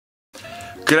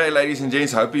G'day ladies and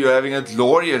gents, hope you're having a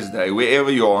glorious day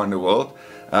wherever you are in the world.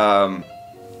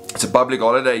 It's a public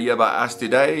holiday here by us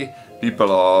today.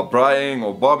 People are braying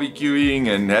or barbecuing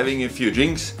and having a few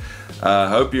drinks.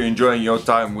 Hope you're enjoying your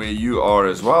time where you are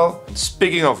as well.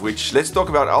 Speaking of which, let's talk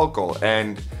about alcohol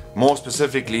and more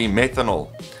specifically methanol.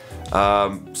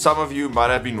 Some of you might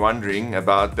have been wondering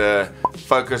about the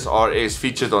Focus RS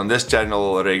featured on this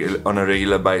channel on a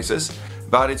regular basis,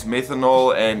 about its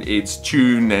methanol and its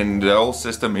tune and the whole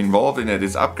system involved in it,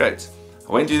 its upgrades.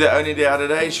 I went to the owner the other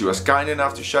day. She was kind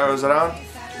enough to show us around.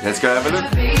 Let's go have a look.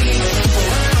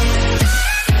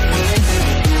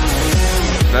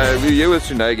 Now we're here with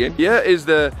Sunay again. Here is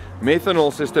the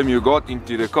methanol system you got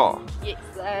into the car. Yes,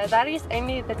 that is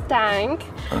only the tank.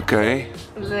 Okay.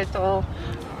 Little.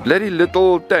 Bloody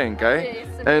little tank, eh? Yes,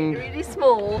 and really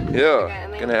small. Yeah,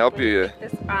 okay, can I help you here?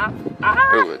 This up.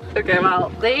 Okay,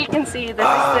 well, there you can see this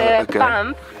is the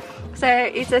pump. So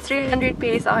it's a 300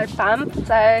 psi pump,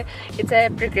 so it's a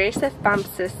progressive pump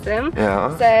system.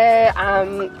 Yeah. So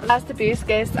as the boost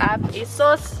goes up, it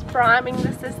starts priming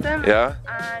the system. Yeah.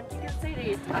 And you can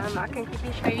see it. I can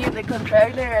quickly show you the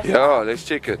controller as well. Yeah, let's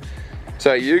check it.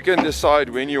 So you can decide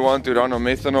when you want to run on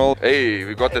methanol. Hey,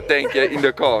 we got the tank here in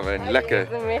the car, man. Okay, Lekker.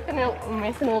 The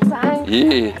methanol tank.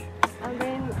 Yeah. And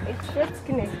then it's just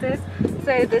connected.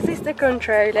 So this is the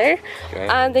controller, okay.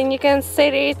 And then you can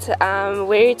set it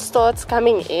where it starts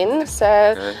coming in. So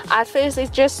at first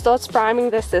it just starts priming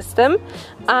the system,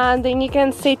 and then you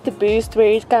can set the boost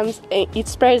where it comes. It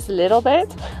sprays a little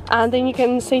bit, and then you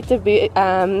can set the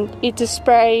it to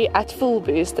spray at full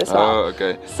boost as well. Oh,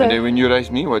 okay. So, and then when you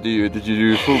race me, what did you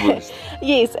do? Full boost?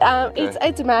 Yes, it's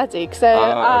automatic. So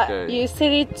okay. you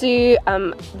set it to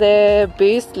the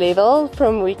boost level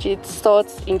from which it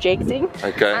starts injecting.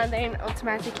 Okay. And then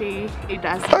automatically it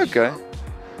does it. Okay.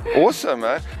 Awesome,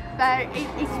 man. So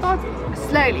it starts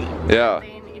slowly. Yeah.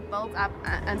 And then it builds up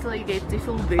until you get to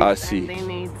full boost. I see. And then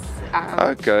it's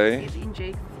okay. it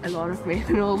injects a lot of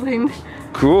methanol then.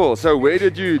 Cool. So where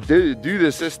did you do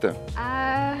the system?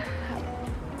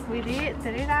 We did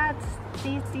it at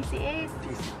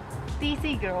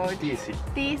DC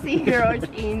Garage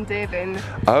in Durban.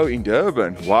 Oh, in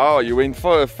Durban. Wow, you went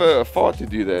far to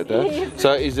do that, eh? Yes.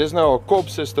 So is this now a COP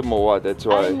system or what? That's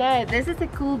why. No, this is a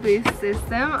cool boost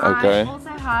system. Okay. I also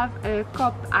have a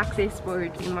COP access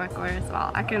board in my car as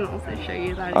well. I can also show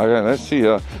you that. Okay, let's see.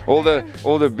 All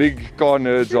the big car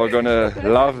nerds are gonna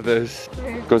love this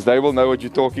because they will know what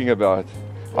you're talking about.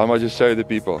 I might just show the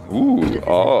people. Ooh,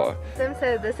 oh.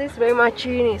 So this is where my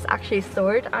tune is actually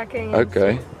stored.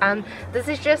 Okay. This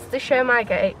is just to show my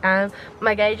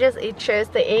gauges. It shows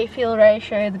the air fuel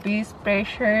ratio, the boost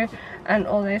pressure, and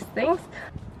all those things.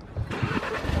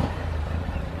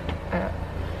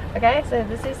 Okay, so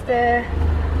this is the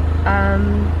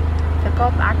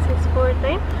COP access board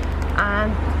thing,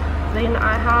 and then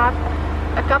I have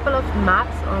a couple of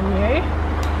maps on here,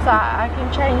 so I can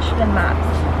change the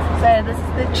maps. So this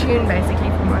is the tune basically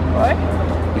for my car.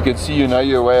 You can see you know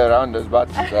your way around those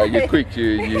buttons. You're quick.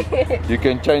 You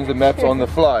can change the maps on the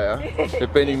fly,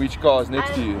 depending which car is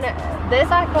next to you. No, this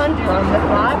I can't do on the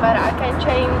fly, but I can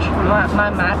change my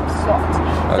map slot.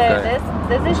 Okay. So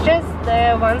this is just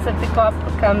the ones that the car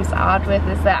comes out with.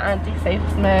 Is the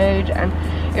anti-theft mode and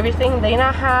everything. Then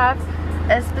I have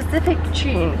a specific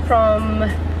tune from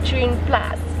Tune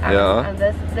Plus. And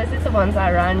this is the ones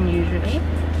I run usually.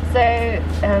 So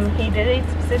he did it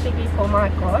specifically for my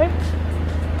car.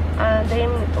 And then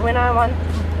when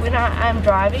I'm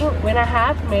driving, when I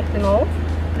have methanol,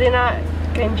 then I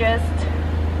can just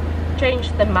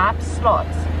change the map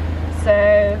slots.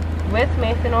 So with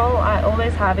methanol, I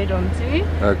always have it on 2.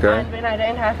 Okay. And when I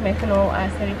don't have methanol, I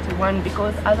set it to 1,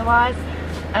 because otherwise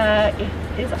it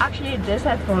is actually a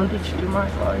disadvantage to my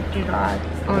car to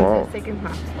drive on the second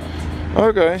map slot.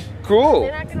 Okay, cool.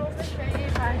 Then I can also show you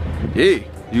how. Yeah,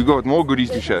 you got more goodies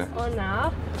to show. On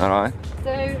now. Alright.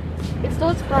 So it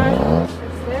starts priming the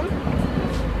system,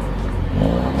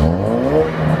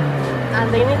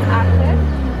 and then it's active,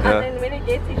 and then when it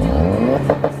gets into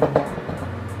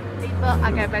boost,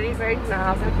 okay, very burnt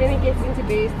now, but when it gets into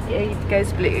boost, it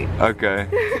goes blue. Okay.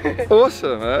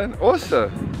 Awesome, man.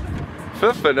 Awesome.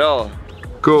 Flippin' hell.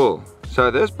 Cool. So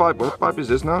this pipe, what pipe is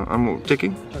this now? I'm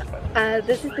checking.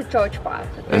 This is the charge pipe.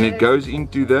 And it goes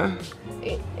into the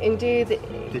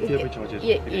turbocharger.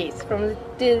 Yes, from the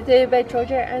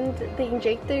turbocharger, and the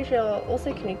injectors are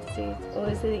also connected to it. Or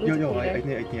is it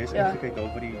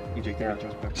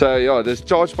So yeah, this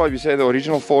charge pipe, you say the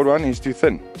original Ford one is too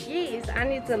thin? Yes, Yes,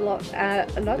 and it's a lot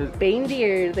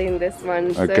bendier than this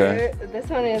one. Okay. So this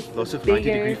one is Lots of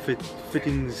bigger.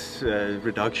 90-degree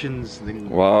reductions, reductions.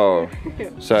 Wow.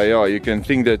 So yeah, you can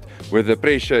think that with the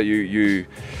pressure,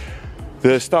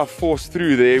 the stuff forced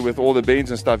through there with all the bends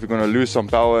and stuff, you're gonna lose some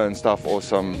power and stuff or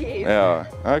some. Yes.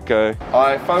 Yeah. Okay.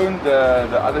 I phoned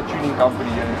the other tuning company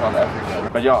here in South Africa.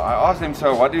 But yeah, I asked them,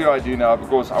 so what do I do now?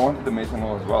 Because I wanted the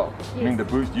methanol as well. Yes. I mean, the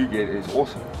boost you get is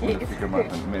awesome with Yes. the thicker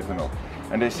methanol.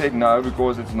 And they said no,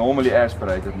 because it's normally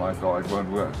aspirated, my car, it won't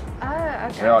work. Ah,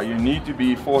 okay. Yeah, you need to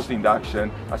be forced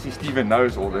induction. I see Steven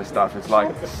knows all this stuff. It's like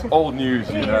it's old news,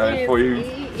 you know, for you.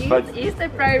 He's the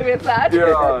pro with that.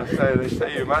 Yeah, so they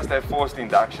say you must have forced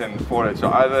induction for it. So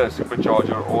either a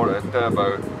supercharger or a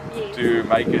turbo to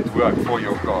make it work for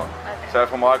your car. Okay. So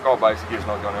for my car, basically, it's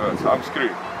not going to work. So I'm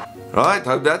screwed. Right,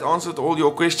 hope that answered all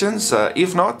your questions.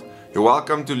 If not, you're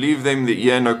welcome to leave them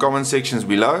in the comment sections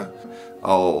below.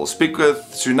 I'll speak with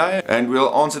Sunay and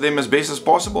we'll answer them as best as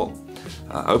possible.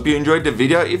 I hope you enjoyed the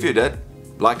video. If you did,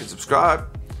 like and subscribe.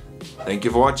 Thank you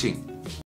for watching.